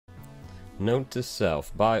Note to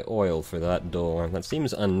self, buy oil for that door. That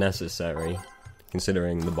seems unnecessary,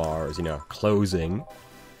 considering the bar is, closing.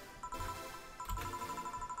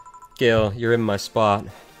 Gil, you're in my spot.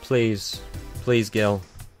 Please. Please, Gil.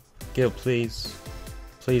 Gil, please.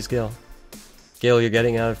 Please, Gil. Gil, you're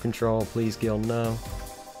getting out of control. Please, Gil, no.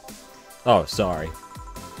 Oh, sorry.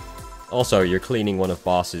 Also, you're cleaning one of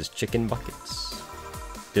Boss's chicken buckets.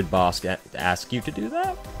 Did Boss ask you to do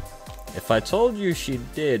that? If I told you she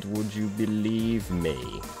did, would you believe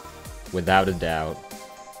me? Without a doubt.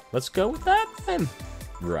 Let's go with that, then.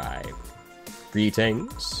 Right.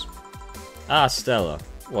 Greetings. Ah, Stella,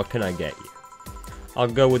 what can I get you? I'll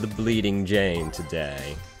go with the Bleeding Jane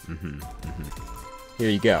today. Here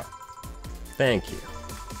you go. Thank you.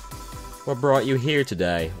 What brought you here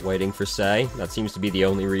today? Waiting for Say? That seems to be the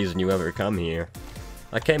only reason you ever come here.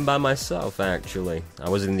 I came by myself, actually. I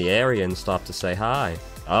was in the area and stopped to say hi.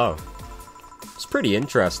 Oh. It's pretty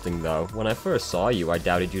interesting, though. When I first saw you, I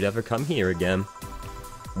doubted you'd ever come here again.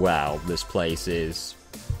 Wow, this place is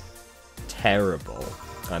terrible,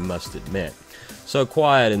 I must admit. So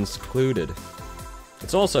quiet and secluded.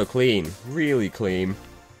 It's also clean. Really clean.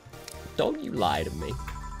 Don't you lie to me.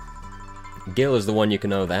 Gil is the one you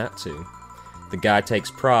can owe that to. The guy takes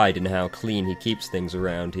pride in how clean he keeps things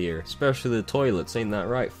around here, especially the toilets, ain't that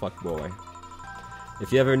right, fuckboy?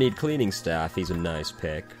 If you ever need cleaning staff, he's a nice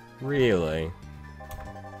pick. Really?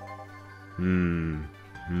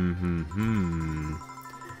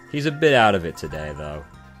 He's a bit out of it today, though.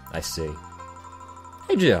 I see.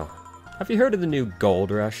 Hey, Jill. Have you heard of the new gold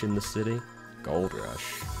rush in the city? Gold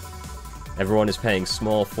rush. Everyone is paying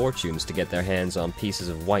small fortunes to get their hands on pieces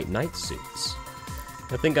of white knight suits.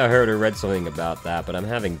 I think I heard or read something about that, but I'm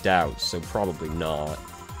having doubts, so probably not.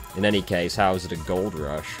 In any case, how is it a gold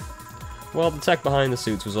rush? Well, the tech behind the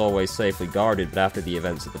suits was always safely guarded, but after the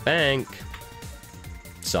events at the bank...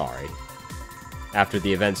 After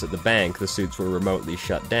the events at the bank, the suits were remotely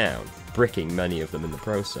shut down, bricking many of them in the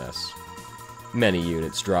process. Many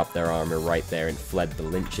units dropped their armor right there and fled the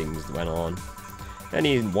lynchings that went on.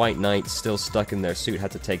 Any white knights still stuck in their suit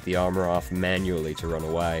had to take the armor off manually to run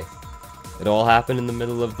away. It all happened in the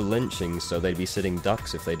middle of the lynchings, so they'd be sitting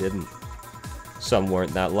ducks if they didn't. Some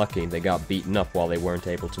weren't that lucky, they got beaten up while they weren't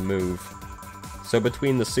able to move. So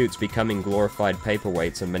between the suits becoming glorified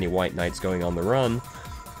paperweights and many white knights going on the run,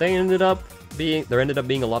 there ended up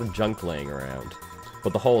being a lot of junk laying around.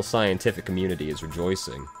 But the whole scientific community is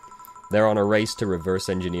rejoicing. They're on a race to reverse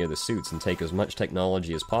engineer the suits and take as much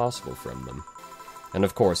technology as possible from them. And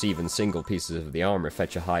of course, even single pieces of the armor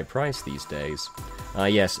fetch a high price these days.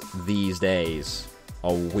 Yes, these days.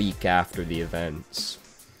 A week after the events.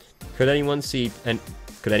 Could anyone see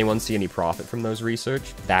any profit from that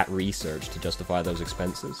research to justify those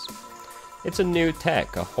expenses? It's a new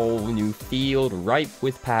tech, a whole new field ripe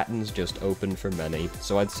with patents just open for many,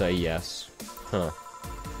 so I'd say yes. Huh.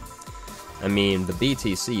 I mean, the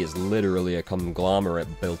BTC is literally a conglomerate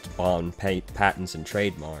built on patents and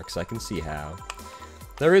trademarks, I can see how.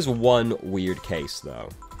 There is one weird case, though.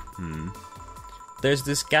 There's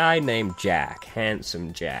this guy named Jack,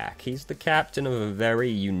 Handsome Jack. He's the captain of a very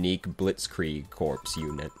unique Blitzkrieg Corps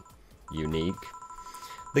unit. Unique?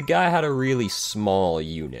 The guy had a really small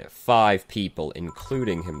unit, 5 people,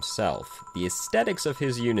 including himself. The aesthetics of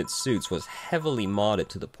his unit's suits was heavily modded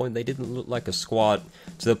to the point they didn't look like a squad,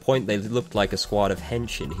 they looked like a squad of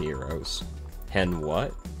henshin heroes. Hen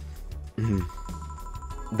what?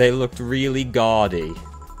 They looked really gaudy.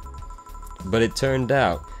 But it turned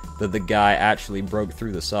out that the guy actually broke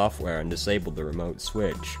through the software and disabled the remote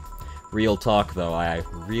switch. Real talk though, I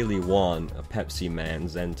really want a Pepsi Man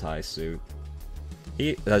Zentai suit.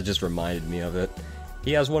 That just reminded me of it.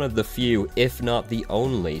 He has one of the few, if not the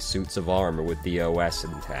only, suits of armor with the OS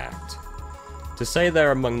intact. To say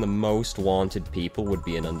they're among the most wanted people would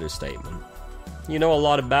be an understatement. You know a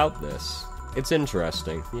lot about this. It's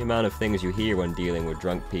interesting, the amount of things you hear when dealing with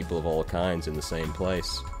drunk people of all kinds in the same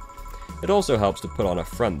place. It also helps to put on a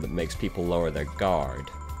front that makes people lower their guard.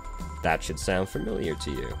 That should sound familiar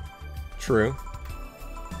to you. True.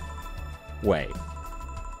 Wait.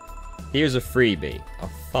 Here's a freebie, a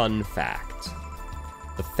fun fact.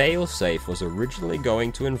 The failsafe was originally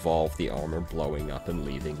going to involve the armor blowing up and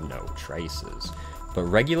leaving no traces, but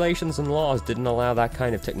regulations and laws didn't allow that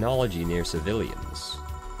kind of technology near civilians.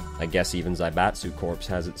 I guess even Zaibatsu Corp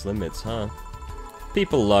has its limits, huh?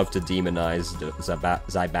 People love to demonize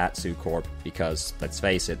Zaibatsu Corp because, let's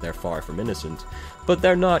face it, they're far from innocent, but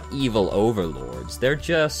they're not evil overlords, they're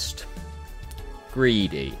just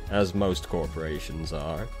greedy, as most corporations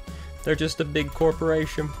are. They're just a big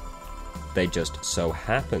corporation. They just so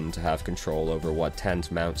happen to have control over what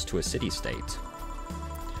tantamounts to a city-state.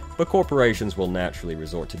 but corporations will naturally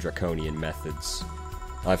resort to draconian methods.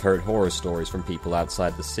 I've heard horror stories from people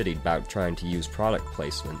outside the city about trying to use product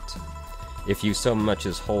placement. If you so much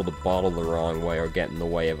as hold a bottle the wrong way or get in the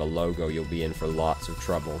way of a logo, you'll be in for lots of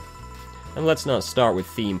trouble. And let's not start with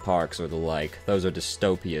theme parks or the like. Those are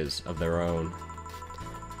dystopias of their own.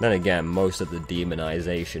 Then again, most of the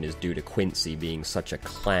demonization is due to Quincy being such a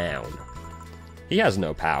clown. He has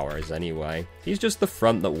no powers, anyway. He's just the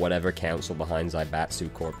front that whatever council behind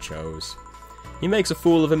Zaibatsu Corp chose. He makes a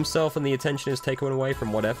fool of himself and the attention is taken away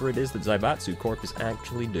from whatever it is that Zaibatsu Corp is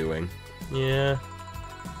actually doing. Yeah.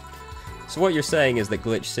 So what you're saying is that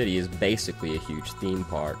Glitch City is basically a huge theme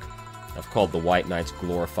park. I've called the White Knights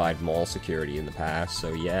glorified mall security in the past,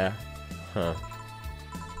 so yeah. Huh.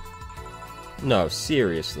 No,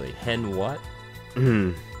 seriously. Hen what?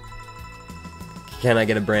 Can I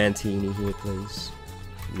get a Brantini here, please?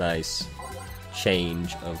 Nice.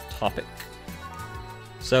 Change of topic.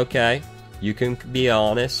 It's okay. You can be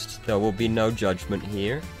honest. There will be no judgment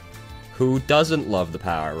here. Who doesn't love the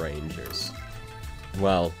Power Rangers?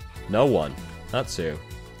 Well, no one. That's who.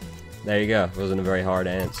 There you go. It wasn't a very hard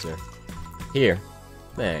answer. Here.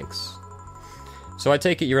 Thanks. So I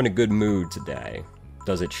take it you're in a good mood today.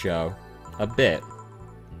 Does it show? A bit.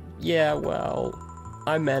 Yeah, well,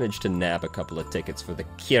 I managed to nab a couple of tickets for the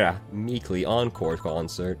Kira Meekly Encore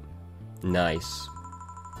concert. Nice.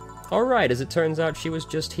 Alright, as it turns out, she was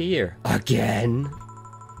just here. Again?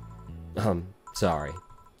 Sorry.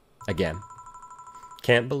 Again.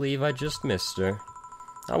 Can't believe I just missed her.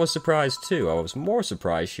 I was surprised too. I was more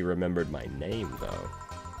surprised she remembered my name, though.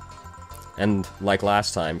 And, like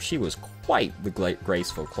last time, she was quite the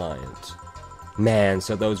graceful client. Man,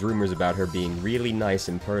 so those rumors about her being really nice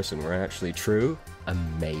in person were actually true?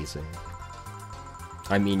 Amazing.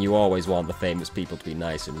 I mean, you always want the famous people to be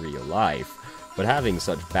nice in real life, but having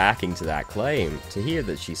such backing to that claim, to hear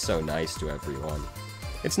that she's so nice to everyone,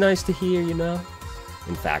 it's nice to hear, you know?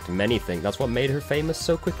 In fact, many think that's what made her famous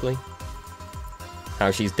so quickly.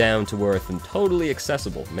 How she's down to earth and totally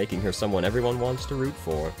accessible, making her someone everyone wants to root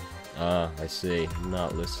for. Ah, I see. I'm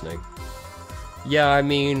not listening. Yeah, I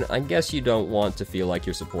mean, I guess you don't want to feel like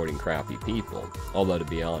you're supporting crappy people. Although, to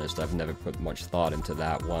be honest, I've never put much thought into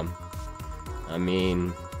that one. I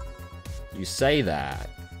mean, you say that,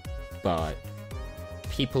 but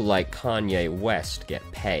people like Kanye West get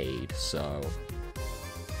paid, so...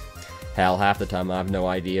 Hell, half the time I have no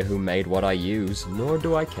idea who made what I use, nor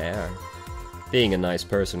do I care. Being a nice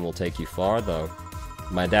person will take you far, though.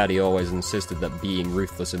 My daddy always insisted that being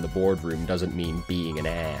ruthless in the boardroom doesn't mean being an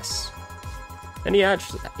ass. And he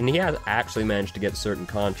has actually managed to get certain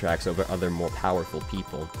contracts over other more powerful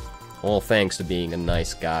people. All thanks to being a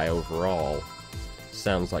nice guy overall.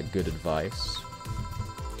 Sounds like good advice.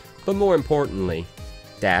 But more importantly,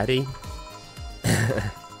 Daddy?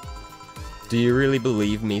 Do you really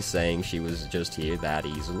believe me saying she was just here that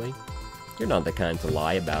easily? You're not the kind to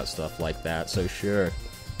lie about stuff like that, so sure.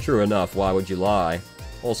 True enough, why would you lie?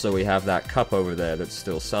 Also, we have that cup over there that's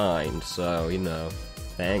still signed, so, you know,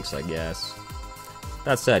 thanks, I guess.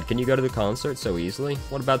 That said, can you go to the concert so easily?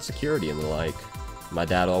 What about security and the like? My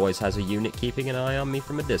dad always has a unit keeping an eye on me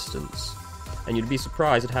from a distance. And you'd be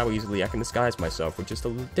surprised at how easily I can disguise myself with just a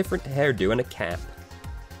different hairdo and a cap.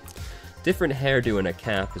 Different hairdo and a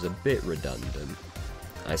cap is a bit redundant.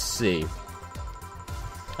 I see.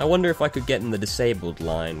 I wonder if I could get in the disabled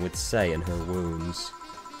line with Sei and her wounds.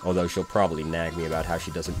 Although she'll probably nag me about how she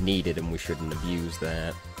doesn't need it and we shouldn't abuse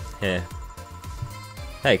that. Heh.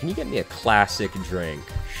 Hey, can you get me a classic drink?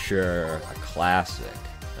 Sure, a classic.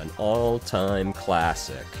 An all-time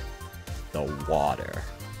classic. The water.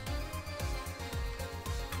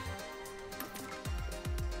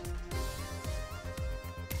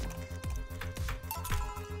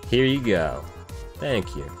 Here you go.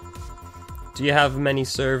 Thank you. Do you have many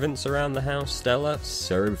servants around the house, Stella?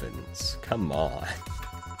 Servants? Come on.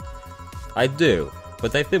 I do,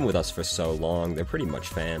 but they've been with us for so long, they're pretty much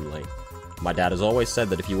family. My dad has always said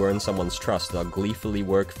that if you earn someone's trust, they'll gleefully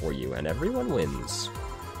work for you, and everyone wins.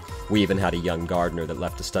 We even had a young gardener that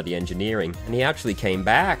left to study engineering, and he actually came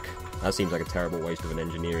back. That seems like a terrible waste of an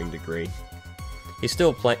engineering degree. He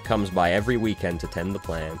still comes by every weekend to tend the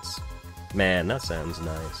plants. Man, that sounds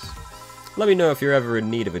nice. Let me know if you're ever in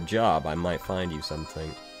need of a job, I might find you something.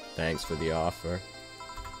 Thanks for the offer.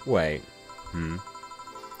 Wait,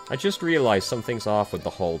 I just realized something's off with the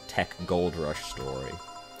whole tech gold rush story.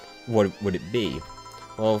 What would it be?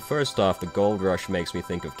 Well, first off, the gold rush makes me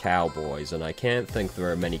think of cowboys, and I can't think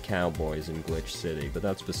there are many cowboys in Glitch City, but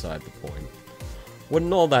that's beside the point.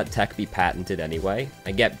 Wouldn't all that tech be patented anyway?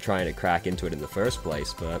 I get trying to crack into it in the first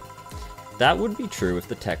place, but That would be true if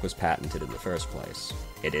the tech was patented in the first place.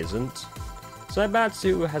 It isn't.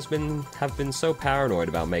 Zaibatsu have been so paranoid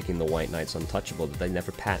about making the White Knights untouchable that they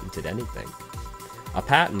never patented anything. A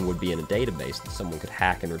patent would be in a database that someone could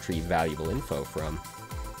hack and retrieve valuable info from.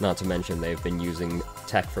 Not to mention they've been using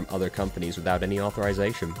tech from other companies without any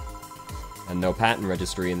authorization. And no patent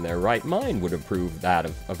registry in their right mind would approve that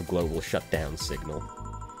of a global shutdown signal.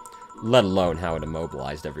 Let alone how it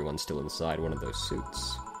immobilized everyone still inside one of those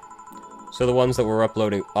suits. So the ones that were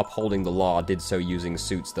upholding the law did so using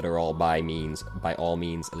suits that are all by all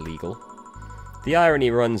means illegal. The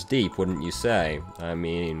irony runs deep, wouldn't you say? I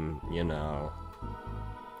mean, you know,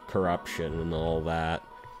 corruption and all that.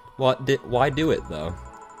 Why do it, though?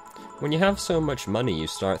 When you have so much money, you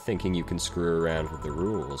start thinking you can screw around with the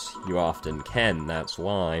rules. You often can, that's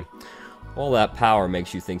why. All that power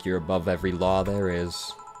makes you think you're above every law there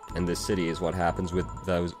is. And this city is what happens with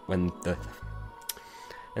those when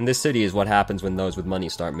those with money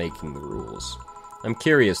start making the rules. I'm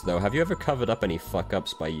curious, though, have you ever covered up any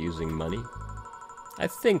fuck-ups by using money? I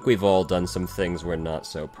think we've all done some things we're not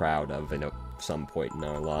so proud of at some point in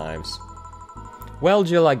our lives. Well,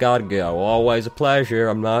 Jill, I gotta go. Always a pleasure.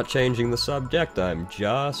 I'm not changing the subject. I'm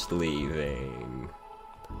just leaving.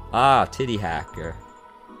 Ah, titty hacker.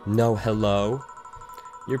 No hello?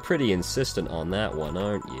 You're pretty insistent on that one,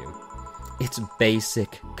 aren't you? It's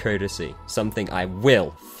basic courtesy, something I will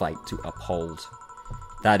fight to uphold.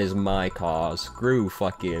 That is my cause. Screw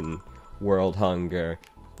fucking world hunger,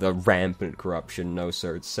 the rampant corruption, no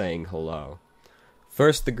sir, it's saying hello.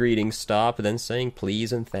 First the greetings stop, then saying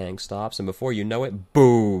please and thanks stops, and before you know it,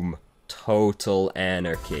 boom! Total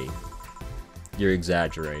anarchy. You're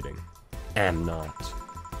exaggerating. Am not.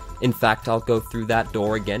 In fact, I'll go through that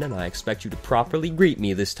door again, and I expect you to properly greet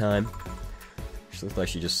me this time. She looked like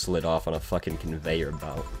she just slid off on a fucking conveyor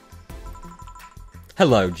belt.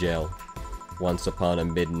 Hello, Jill. Once upon a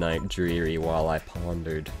midnight dreary, while I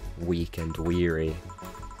pondered, weak and weary,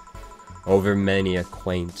 over many a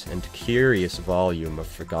quaint and curious volume of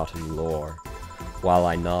forgotten lore. While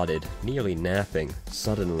I nodded, nearly napping,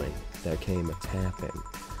 suddenly there came a tapping,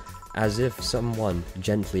 as if someone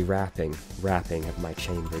gently rapping at my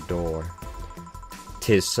chamber door.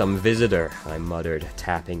 "'Tis some visitor," I muttered,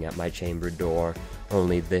 tapping at my chamber door.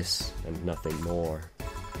 "Only this and nothing more."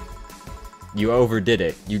 You overdid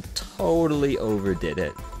it. You totally overdid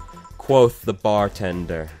it. Quoth the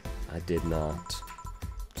bartender. I did not.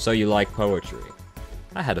 So you like poetry?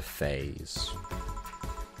 I had a phase.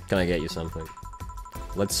 Can I get you something?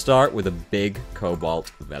 Let's start with a big cobalt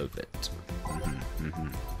velvet.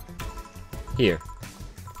 Here.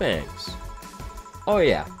 Thanks. Oh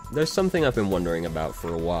yeah, there's something I've been wondering about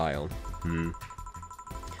for a while.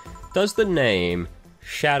 Does the name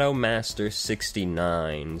Shadowmaster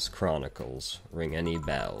 69's Chronicles ring any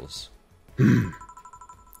bells?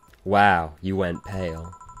 Wow, you went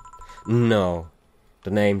pale. No,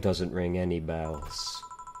 the name doesn't ring any bells.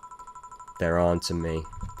 They're on to me.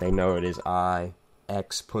 They know it is I,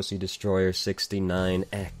 Pussy Destroyer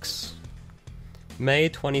 69X. May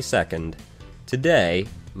 22nd. Today,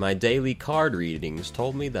 my daily card readings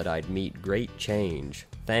told me that I'd meet great change,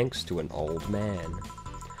 thanks to an old man.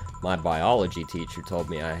 My biology teacher told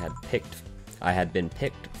me I had been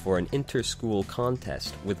picked for an inter-school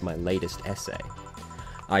contest with my latest essay.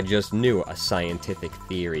 I just knew a scientific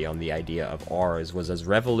theory on the idea of auras was as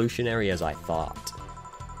revolutionary as I thought.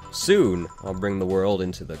 Soon, I'll bring the world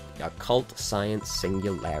into the occult science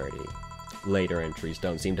singularity. Later entries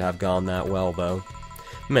don't seem to have gone that well, though.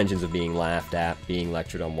 Mentions of being laughed at, being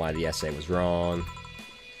lectured on why the essay was wrong.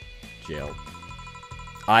 Jill.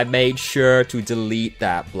 I made sure to delete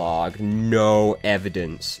that blog. No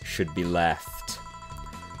evidence should be left.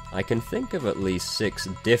 I can think of at least 6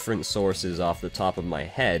 different sources off the top of my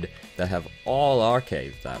head that have all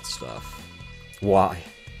archived that stuff. Why?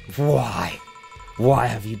 Why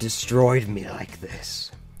have you destroyed me like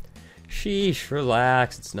this? Sheesh,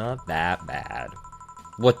 relax, it's not that bad.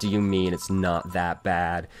 What do you mean it's not that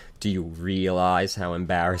bad? Do you realize how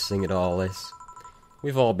embarrassing it all is?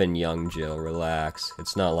 We've all been young, Jill, relax.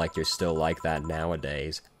 It's not like you're still like that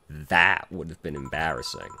nowadays. That would have been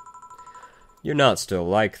embarrassing. You're not still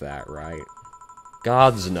like that, right?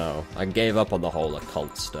 Gods no, I gave up on the whole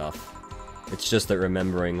occult stuff. It's just that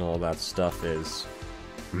remembering all that stuff is...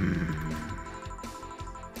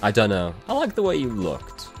 I dunno, I like the way you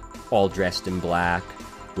looked. All dressed in black,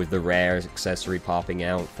 with the rare accessory popping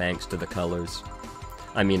out thanks to the colors.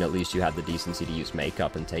 I mean, at least you had the decency to use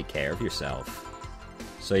makeup and take care of yourself.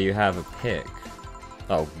 So you have a pick.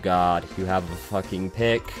 Oh god, you have a fucking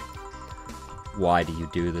pick? Why do you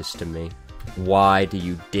do this to me? Why do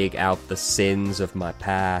you dig out the sins of my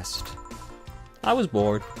past? I was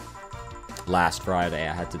bored. Last Friday,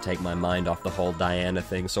 I had to take my mind off the whole Diana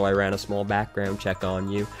thing, so I ran a small background check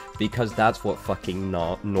on you, because that's what fucking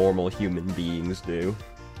normal human beings do.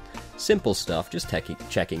 Simple stuff, just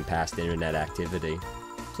checking past internet activity.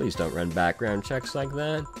 Please don't run background checks like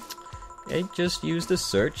that. I just used a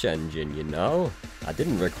search engine, you know? I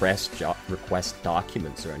didn't request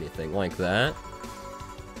documents or anything like that.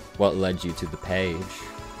 What led you to the page?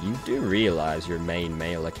 You do realize your main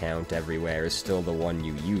mail account everywhere is still the one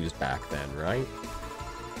you used back then, right?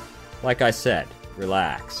 Like I said,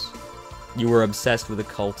 relax. You were obsessed with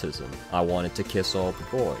occultism. I wanted to kiss all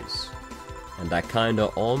the boys. And I kinda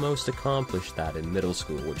almost accomplished that in middle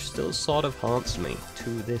school, which still sort of haunts me to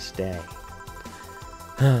this day.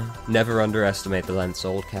 Never underestimate the lengths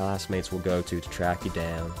old classmates will go to track you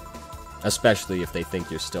down. Especially if they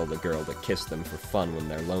think you're still the girl that kissed them for fun when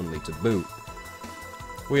they're lonely to boot.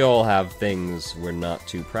 We all have things we're not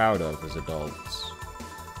too proud of as adults.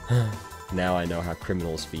 Now I know how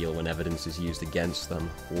criminals feel when evidence is used against them.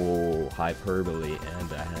 Whoa, hyperbole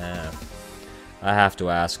and a half. I have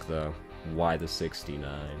to ask though, why the 69?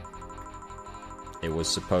 It was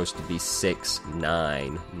supposed to be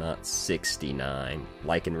 6'9", not 69,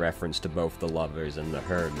 like in reference to both the lovers and the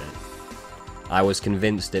hermit. I was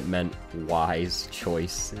convinced it meant wise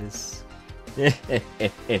choices.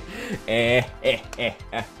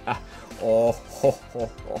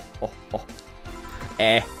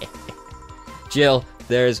 Jill,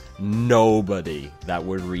 there's nobody that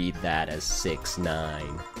would read that as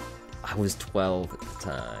 6'9". I was 12 at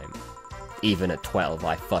the time. Even at 12,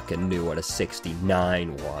 I fucking knew what a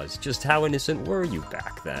 69 was. Just how innocent were you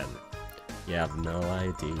back then? You have no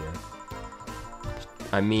idea.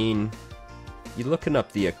 I mean, you looking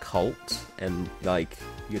up the occult, and, like,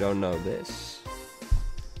 you don't know this?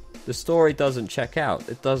 The story doesn't check out.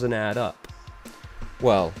 It doesn't add up.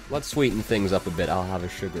 Well, let's sweeten things up a bit. I'll have a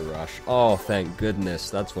sugar rush. Oh, thank goodness.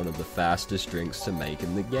 That's one of the fastest drinks to make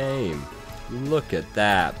in the game. Look at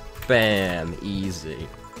that. Bam. Easy.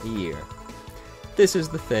 Here. This is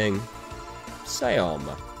the thing.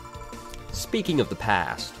 Sayoma. Speaking of the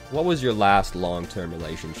past, what was your last long-term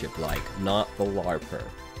relationship like? Not the LARPer.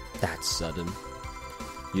 That's sudden.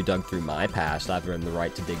 You dug through my past, I've earned the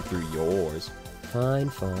right to dig through yours. Fine,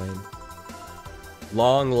 fine.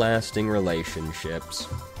 Long-lasting relationships.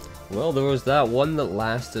 Well, there was that one that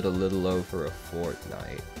lasted a little over a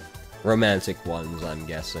fortnight. Romantic ones, I'm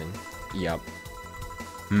guessing. Yup.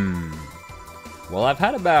 Well, I've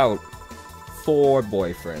had about 4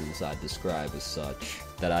 boyfriends I'd describe as such,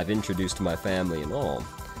 that I've introduced to my family and all.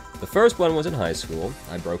 The first one was in high school.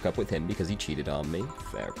 I broke up with him because he cheated on me.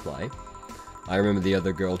 Fair play. I remember the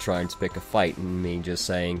other girl trying to pick a fight and me just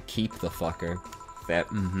saying, keep the fucker. Fair,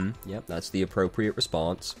 yep, that's the appropriate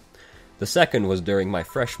response. The second was during my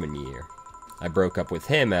freshman year. I broke up with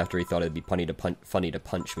him after he thought it'd be funny to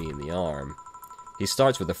punch me in the arm. He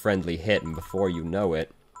starts with a friendly hit, and before you know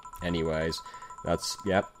it... Anyways, that's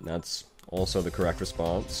also the correct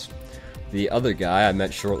response. The other guy I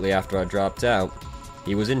met shortly after I dropped out.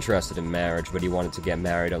 He was interested in marriage, but he wanted to get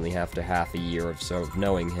married only after half a year or so of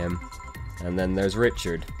knowing him. And then there's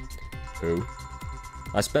Richard. Who?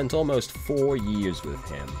 I spent almost 4 years with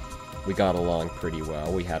him. We got along pretty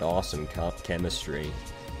well, we had awesome chemistry.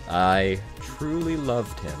 I truly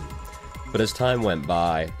loved him. But as time went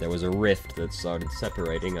by, there was a rift that started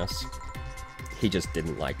separating us. He just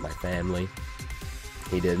didn't like my family.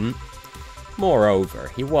 He didn't.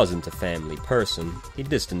 Moreover, he wasn't a family person. He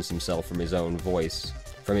distanced himself from his own voice.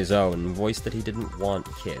 That he didn't want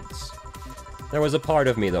kids. There was a part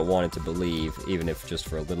of me that wanted to believe, even if just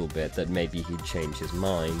for a little bit, that maybe he'd change his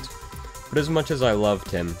mind. But as much as I loved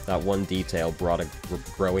him, that one detail brought a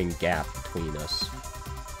growing gap between us.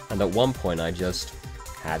 And at one point I just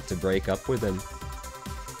had to break up with him.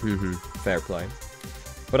 Fair play.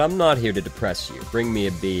 But I'm not here to depress you. Bring me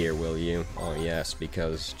a beer, will you? Oh yes,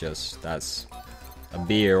 because that's... A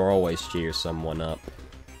beer always cheers someone up.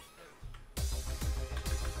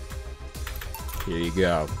 Here you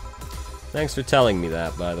go. Thanks for telling me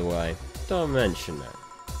that, by the way. Don't mention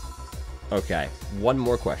it. Okay, one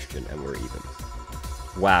more question and we're even.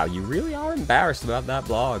 Wow, you really are embarrassed about that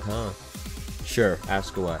blog, huh? Sure,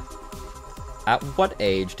 ask away. At what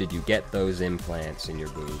age did you get those implants in your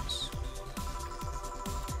boobs?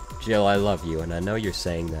 Jill, I love you, and I know you're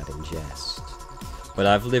saying that in jest. But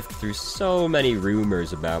I've lived through so many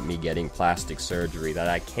rumors about me getting plastic surgery that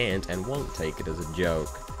I can't and won't take it as a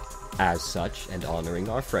joke. As such, and honoring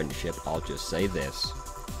our friendship, I'll just say this.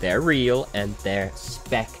 They're real, and they're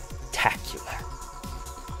spectacular.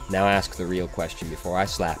 Now ask the real question before I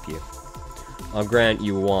slap you. I'll grant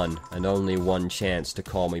you one, and only one chance to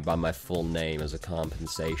call me by my full name as a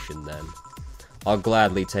compensation, then. I'll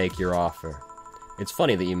gladly take your offer. It's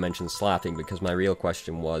funny that you mentioned slapping, because my real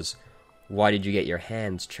question was, why did you get your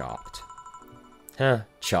hands chopped? Huh,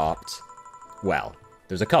 chopped. Well,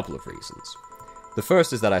 there's a couple of reasons. The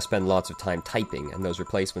first is that I spend lots of time typing, and those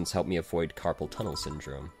replacements help me avoid carpal tunnel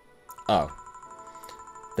syndrome. Oh.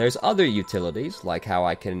 There's other utilities, like how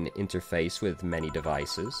I can interface with many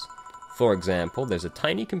devices. For example, there's a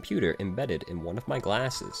tiny computer embedded in one of my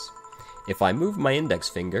glasses. If I move my index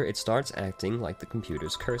finger, it starts acting like the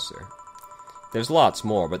computer's cursor. There's lots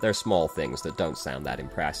more, but they're small things that don't sound that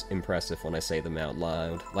impressive when I say them out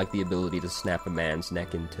loud, like the ability to snap a man's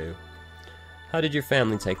neck in two. How did your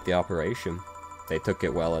family take the operation? They took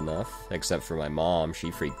it well enough, except for my mom.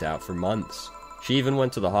 She freaked out for months. She even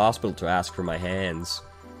went to the hospital to ask for my hands.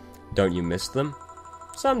 Don't you miss them?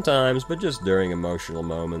 Sometimes, but just during emotional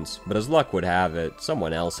moments. But as luck would have it,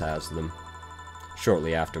 someone else has them.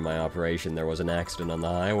 Shortly after my operation, there was an accident on the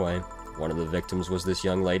highway. One of the victims was this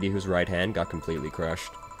young lady whose right hand got completely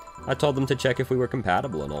crushed. I told them to check if we were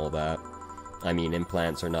compatible and all that. I mean,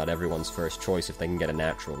 implants are not everyone's first choice if they can get a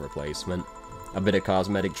natural replacement. A bit of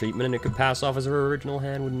cosmetic treatment and it could pass off as her original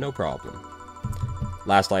hand with no problem.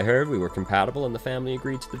 Last I heard, we were compatible and the family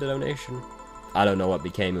agreed to the donation. I don't know what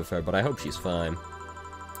became of her, but I hope she's fine.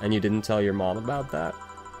 And you didn't tell your mom about that?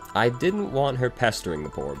 I didn't want her pestering the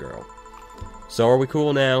poor girl. So are we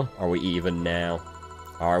cool now? Are we even now?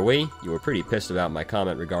 Are we? You were pretty pissed about my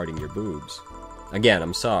comment regarding your boobs. Again,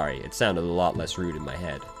 I'm sorry. It sounded a lot less rude in my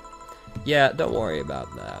head. Yeah, don't worry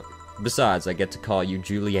about that. Besides, I get to call you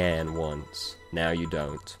Julianne once. Now you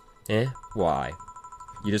don't. Eh? Why?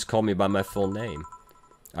 You just called me by my full name.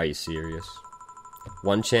 Are you serious?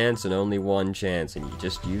 One chance and only one chance, and you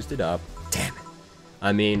just used it up. Damn it.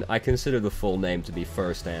 I mean, I consider the full name to be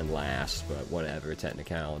first and last, but whatever,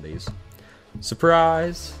 technicalities.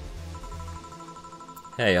 Surprise!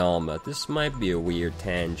 Hey, Alma, this might be a weird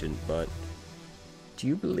tangent, but do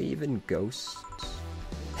you believe in ghosts?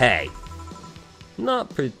 Hey! Not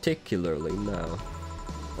particularly, no.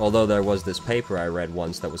 Although there was this paper I read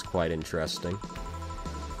once that was quite interesting.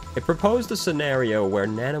 It proposed a scenario where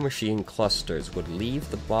nanomachine clusters would leave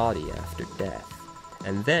the body after death,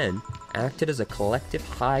 and then acted as a collective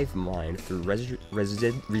hive mind through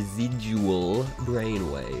residual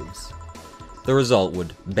brainwaves. The result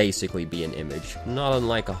would basically be an image, not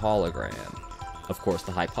unlike a hologram. Of course,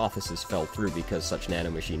 the hypothesis fell through because such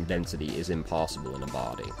nanomachine density is impossible in a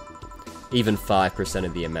body. Even 5%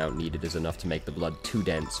 of the amount needed is enough to make the blood too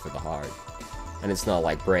dense for the heart. And it's not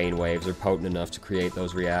like brainwaves are potent enough to create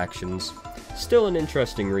those reactions. Still an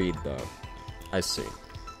interesting read, though. I see.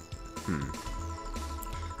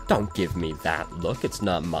 Don't give me that look. It's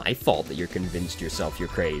not my fault that you're convinced yourself you're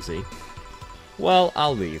crazy. Well,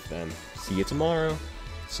 I'll leave then. See you tomorrow.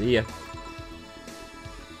 See ya.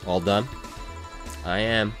 All done? I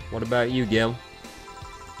am. What about you, Gil?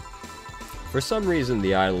 For some reason,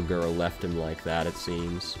 the idle girl left him like that, it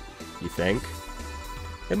seems. You think?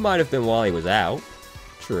 It might have been while he was out.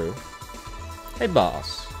 True. Hey,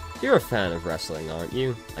 boss. You're a fan of wrestling, aren't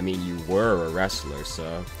you? I mean, you were a wrestler,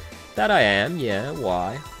 so... That I am, yeah,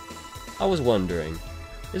 why? I was wondering,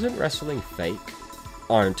 isn't wrestling fake?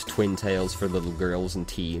 Aren't twin tails for little girls and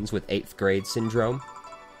teens with 8th grade syndrome?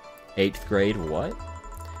 8th grade what?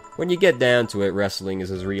 When you get down to it, wrestling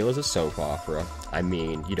is as real as a soap opera. I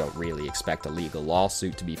mean, you don't really expect a legal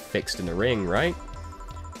lawsuit to be fixed in a ring, right?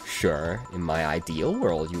 Sure, in my ideal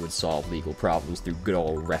world you would solve legal problems through good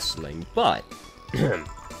old wrestling, but...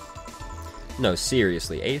 No,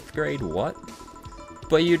 seriously, 8th grade what?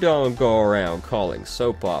 But you don't go around calling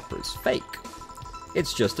soap operas fake.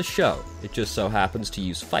 It's just a show. It just so happens to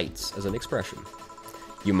use fights as an expression.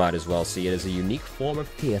 You might as well see it as a unique form of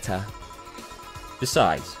theater.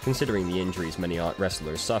 Besides, considering the injuries many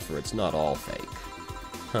wrestlers suffer, it's not all fake.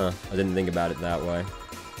 Huh, I didn't think about it that way.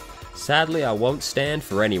 Sadly, I won't stand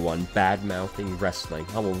for anyone bad-mouthing wrestling.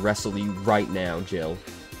 I will wrestle you right now, Jill.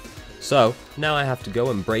 So, now I have to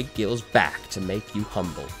go and break Gil's back to make you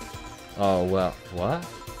humble. Oh, well, what?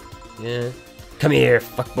 Yeah. Come here,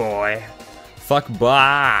 fuckboy. Fuck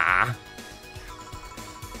bah!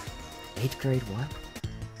 8th grade what?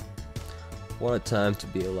 What a time to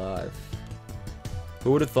be alive.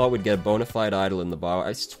 Who would have thought we'd get a bona fide idol in the bar?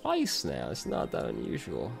 It's twice now, it's not that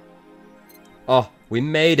unusual. Oh, we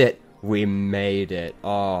made it! We made it.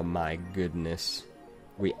 Oh my goodness.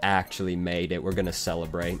 We actually made it. We're gonna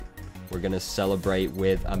celebrate. We're gonna celebrate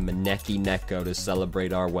with a Maneki Neko to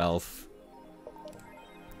celebrate our wealth.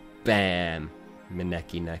 Bam!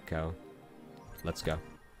 Maneki Neko. Let's go.